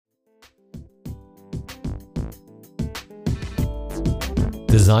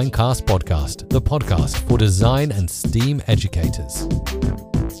Designcast Podcast, the podcast for design and STEAM educators.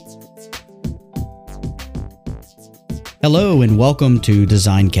 Hello and welcome to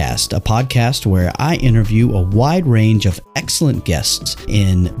Designcast, a podcast where I interview a wide range of excellent guests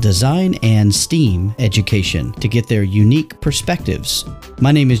in design and STEAM education to get their unique perspectives.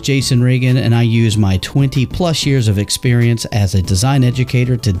 My name is Jason Reagan, and I use my 20 plus years of experience as a design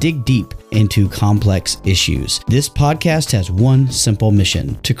educator to dig deep into complex issues. This podcast has one simple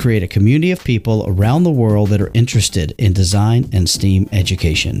mission: to create a community of people around the world that are interested in design and STEAM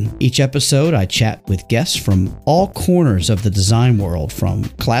education. Each episode, I chat with guests from all corners of the design world, from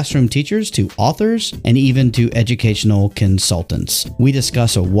classroom teachers to authors and even to educational consultants. We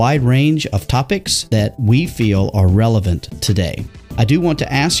discuss a wide range of topics that we feel are relevant today. I do want to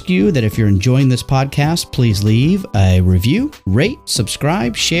ask you that if you're enjoying this podcast, please leave a review, rate,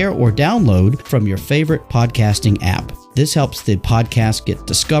 subscribe, share, or download from your favorite podcasting app. This helps the podcast get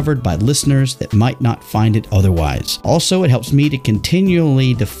discovered by listeners that might not find it otherwise. Also, it helps me to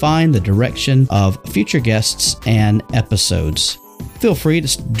continually define the direction of future guests and episodes. Feel free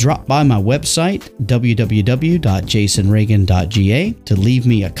to drop by my website, www.jasonreagan.ga, to leave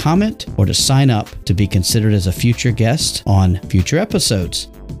me a comment or to sign up to be considered as a future guest on future episodes.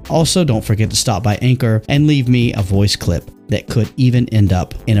 Also, don't forget to stop by Anchor and leave me a voice clip that could even end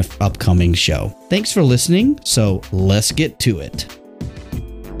up in an upcoming show. Thanks for listening, so let's get to it.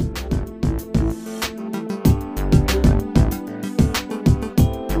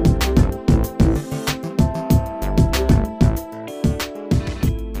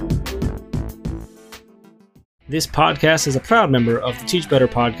 This podcast is a proud member of the Teach Better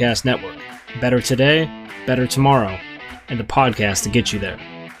Podcast Network. Better today, better tomorrow, and the podcast to get you there.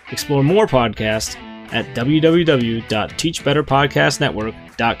 Explore more podcasts at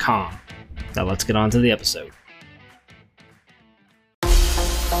www.teachbetterpodcastnetwork.com. Now let's get on to the episode.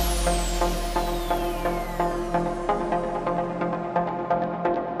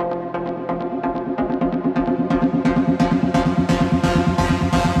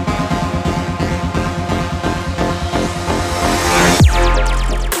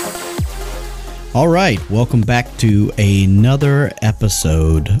 All right, welcome back to another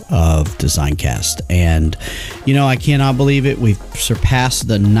episode of Designcast. And, I cannot believe it. We've surpassed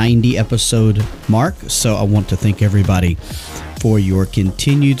the 90 episode mark. So I want to thank everybody for your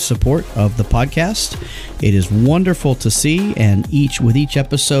continued support of the podcast. It is wonderful to see, and with each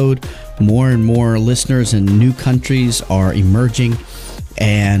episode, more and more listeners in new countries are emerging.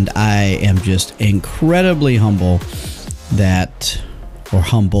 And I am just incredibly humbled that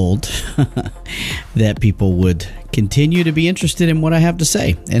people would continue to be interested in what I have to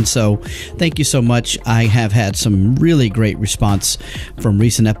say. And so thank you so much. I have had some really great response from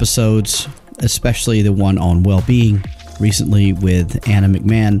recent episodes, especially the one on well-being recently with Anna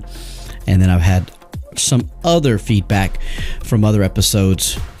McMahon. And then I've had some other feedback from other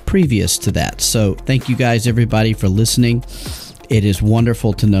episodes previous to that. So thank you guys, everybody, for listening. It is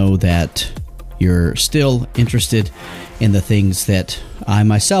wonderful to know that you're still interested in the things that I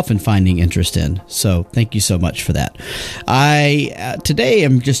myself am finding interest in. So thank you so much for that. Today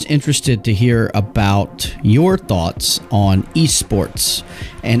am just interested to hear about your thoughts on esports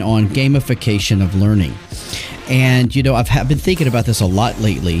and on gamification of learning. And, I've been thinking about this a lot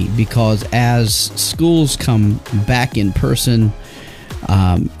lately because as schools come back in person,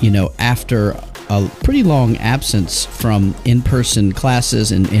 after a pretty long absence from in-person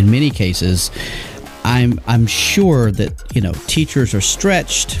classes in many cases, I'm sure that, teachers are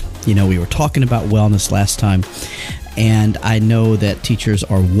stretched. We were talking about wellness last time, and I know that teachers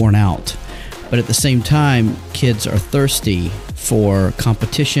are worn out. But at the same time, kids are thirsty for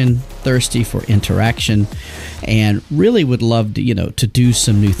competition, thirsty for interaction, and really would love to, to do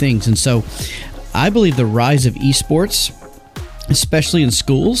some new things. And so I believe the rise of esports, especially in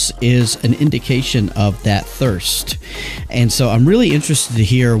schools, is an indication of that thirst. And so I'm really interested to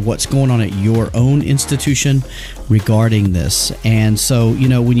hear what's going on at your own institution regarding this. And so,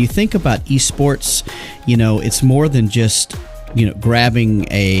 when you think about esports, it's more than just, grabbing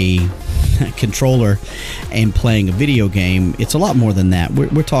a controller and playing a video game. It's a lot more than that.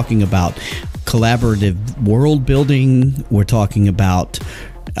 We're talking about collaborative world building. We're talking about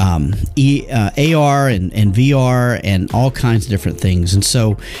AR and VR and all kinds of different things. And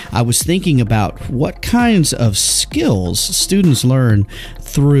so I was thinking about what kinds of skills students learn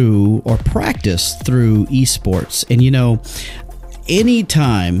through or practice through esports. And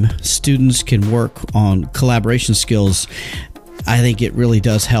anytime students can work on collaboration skills, I think it really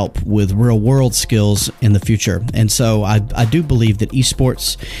does help with real world skills in the future. And so I do believe that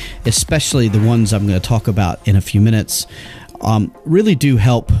esports, especially the ones I'm going to talk about in a few minutes, really do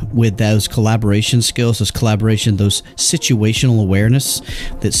help with those collaboration skills, those situational awareness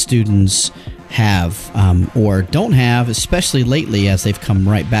that students have or don't have, especially lately as they've come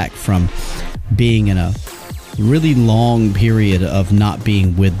right back from being in a really long period of not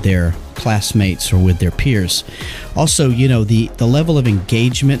being with their classmates or with their peers. Also, the level of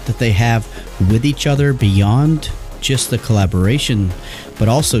engagement that they have with each other beyond just the collaboration, but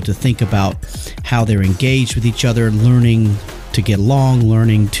also to think about how they're engaged with each other, learning to get along,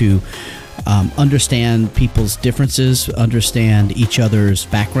 learning to understand people's differences, understand each other's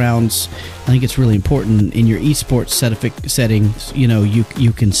backgrounds. I think it's really important in your esports settings.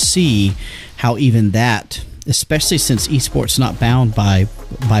 You can see how even that, especially since esports not bound by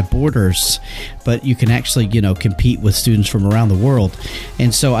borders, but you can actually compete with students from around the world.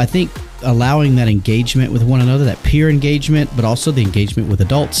 And so I think allowing that engagement with one another, that peer engagement, but also the engagement with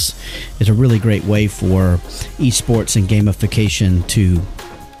adults, is a really great way for esports and gamification to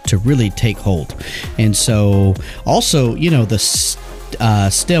really take hold. And so also, the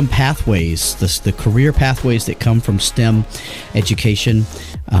STEM pathways, the career pathways that come from STEM education,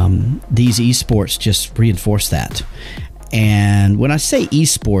 these esports just reinforce that. And when I say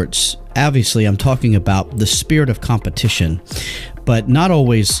esports, obviously I'm talking about the spirit of competition, but not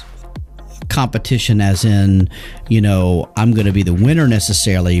always competition as in, I'm going to be the winner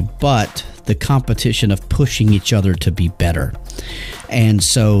necessarily, but the competition of pushing each other to be better. And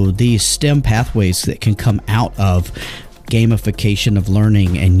so these STEM pathways that can come out of gamification of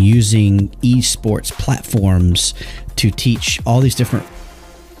learning and using esports platforms to teach all these different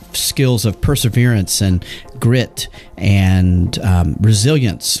skills of perseverance and grit and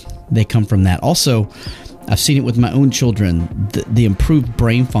resilience, they come from that. Also, I've seen it with my own children, the improved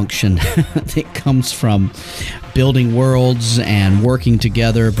brain function that comes from building worlds and working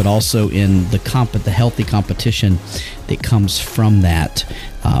together, but also in the healthy competition that comes from that.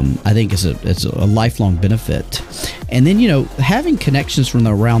 I think is a lifelong benefit. And then, having connections from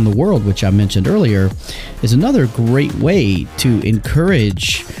around the world, which I mentioned earlier, is another great way to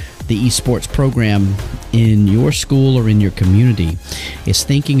encourage the esports program in your school or in your community. Is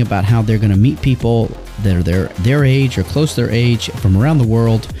thinking about how they're going to meet people that are their age or close to their age from around the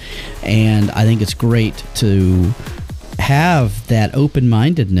world. And I think it's great to have that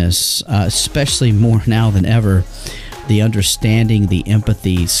open-mindedness, especially more now than ever, the understanding, the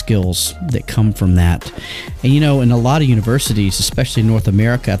empathy skills that come from that. And in a lot of universities, especially in North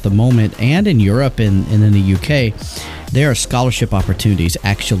America at the moment, and in Europe and in the UK, there are scholarship opportunities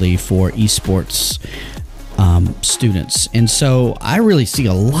actually for esports students. And so I really see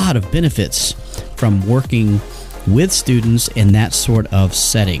a lot of benefits from working with students in that sort of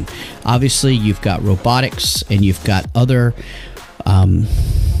setting. Obviously, you've got robotics and you've got other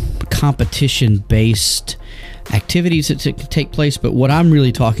competition-based activities that take place, but what I'm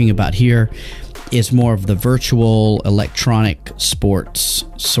really talking about here is more of the virtual electronic sports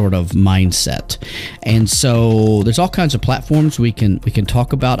sort of mindset. And so there's all kinds of platforms we can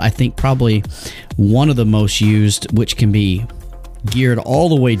talk about. I think probably one of the most used, which can be geared all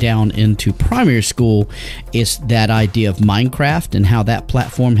the way down into primary school, is that idea of Minecraft and how that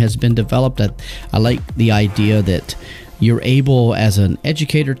platform has been developed. I like the idea that you're able as an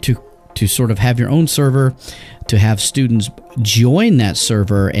educator to sort of have your own server, to have students join that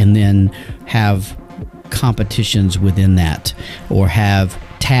server and then have competitions within that or have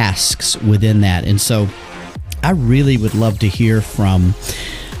tasks within that. And so I really would love to hear from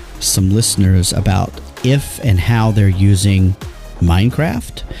some listeners about if and how they're using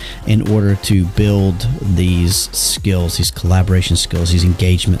Minecraft in order to build these skills, these collaboration skills, these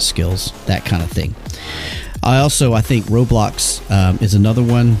engagement skills, that kind of thing. I think Roblox is another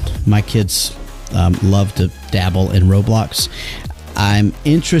one. My kids love to dabble in Roblox. I'm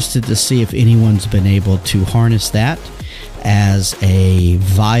interested to see if anyone's been able to harness that as a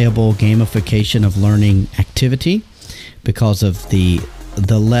viable gamification of learning activity because of the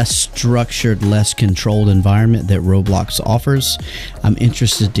less structured, less controlled environment that Roblox offers. I'm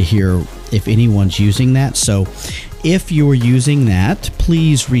interested to hear if anyone's using that. So if you're using that,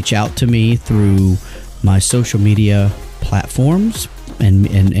 please reach out to me through my social media platforms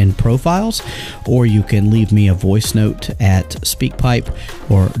and profiles, or you can leave me a voice note at SpeakPipe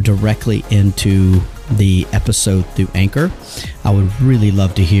or directly into the episode through Anchor. I would really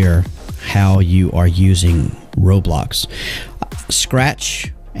love to hear how you are using Roblox.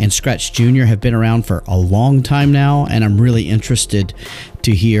 Scratch and Scratch Junior have been around for a long time now, and I'm really interested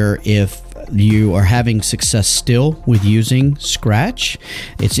to hear if you are having success still with using Scratch,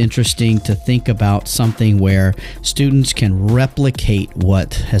 it's interesting to think about something where students can replicate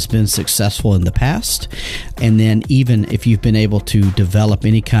what has been successful in the past. And then even if you've been able to develop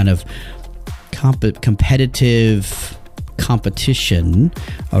any kind of competitive competition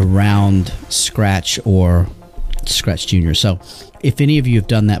around Scratch or Scratch Junior. So if any of you have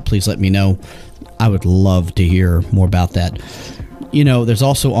done that, please let me know. I would love to hear more about that. There's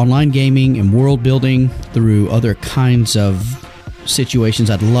also online gaming and world building through other kinds of situations.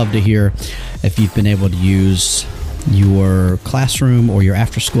 I'd love to hear if you've been able to use your classroom or your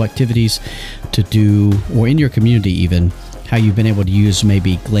after-school activities to do, or in your community even, how you've been able to use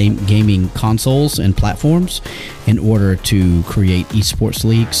maybe gaming consoles and platforms in order to create esports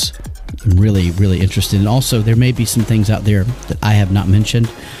leagues. I'm really, really interested. And also, there may be some things out there that I have not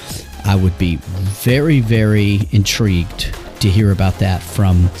mentioned. I would be very, very intrigued to hear about that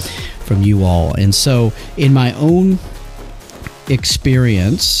from you all. And so, in my own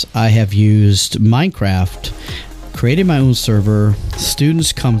experience, I have used Minecraft, created my own server,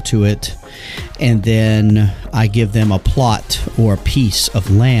 students come to it, and then I give them a plot or a piece of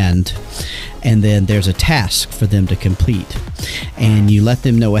land, and then there's a task for them to complete. And you let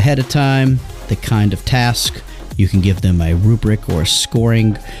them know ahead of time the kind of task. You can give them a rubric or a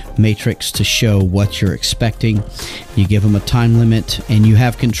scoring matrix to show what you're expecting. You give them a time limit, and you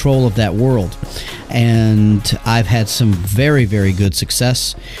have control of that world. And I've had some very, very good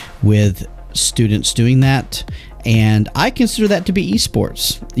success with students doing that. And I consider that to be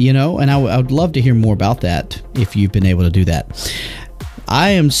esports, and I would love to hear more about that if you've been able to do that.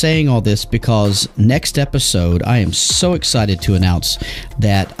 I am saying all this because next episode, I am so excited to announce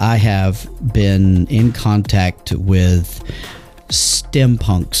that I have been in contact with STEM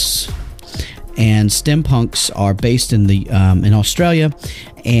Punks. And STEM Punks are based in in Australia,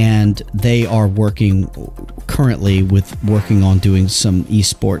 and they are working on doing some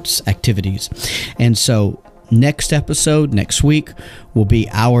esports activities. And so next episode, next week, will be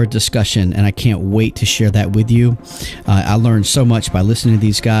our discussion, and I can't wait to share that with you. I learned so much by listening to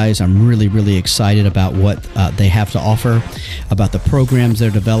these guys. I'm really, really excited about what they have to offer, about the programs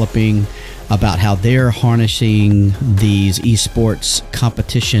they're developing, about how they're harnessing these esports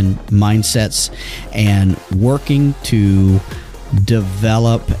competition mindsets and working to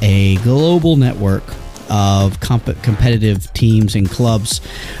develop a global network of competitive teams and clubs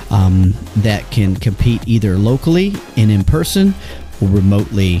that can compete either locally and in person or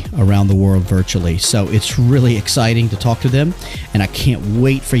remotely around the world virtually. So it's really exciting to talk to them, and I can't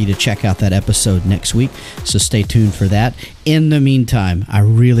wait for you to check out that episode next week. So stay tuned for that. In the meantime, I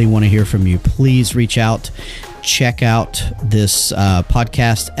really want to hear from you. Please reach out. Check out this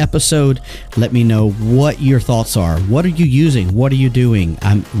podcast episode. Let me know what your thoughts are. What are you using? What are you doing?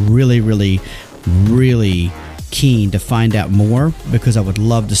 I'm really, really keen to find out more, because I would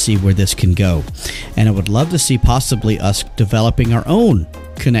love to see where this can go. And I would love to see possibly us developing our own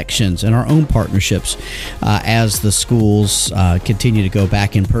connections and our own partnerships as the schools continue to go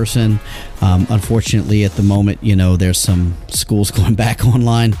back in person. Unfortunately, at the moment, there's some schools going back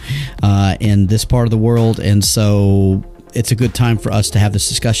online in this part of the world. And so it's a good time for us to have this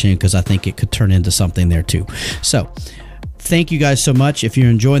discussion, because I think it could turn into something there too. So thank you guys so much. If you're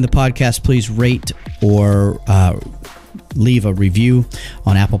enjoying the podcast, please rate or leave a review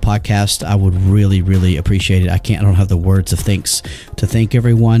on Apple Podcast. I would really, really appreciate it. I don't have the words of thanks to thank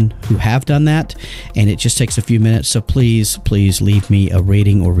everyone who have done that, and it just takes a few minutes. So please leave me a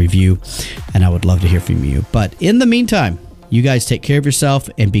rating or review, and I would love to hear from you. But in the meantime, you guys take care of yourself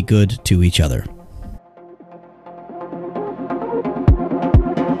and be good to each other.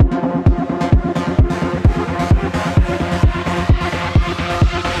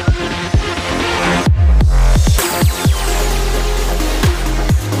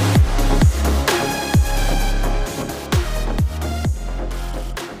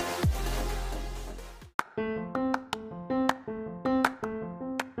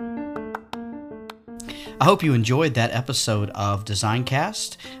 I hope you enjoyed that episode of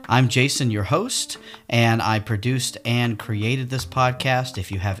Designcast. I'm Jason, your host, and I produced and created this podcast.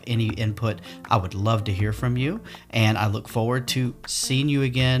 If you have any input, I would love to hear from you, and I look forward to seeing you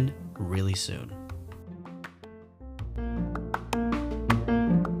again really soon.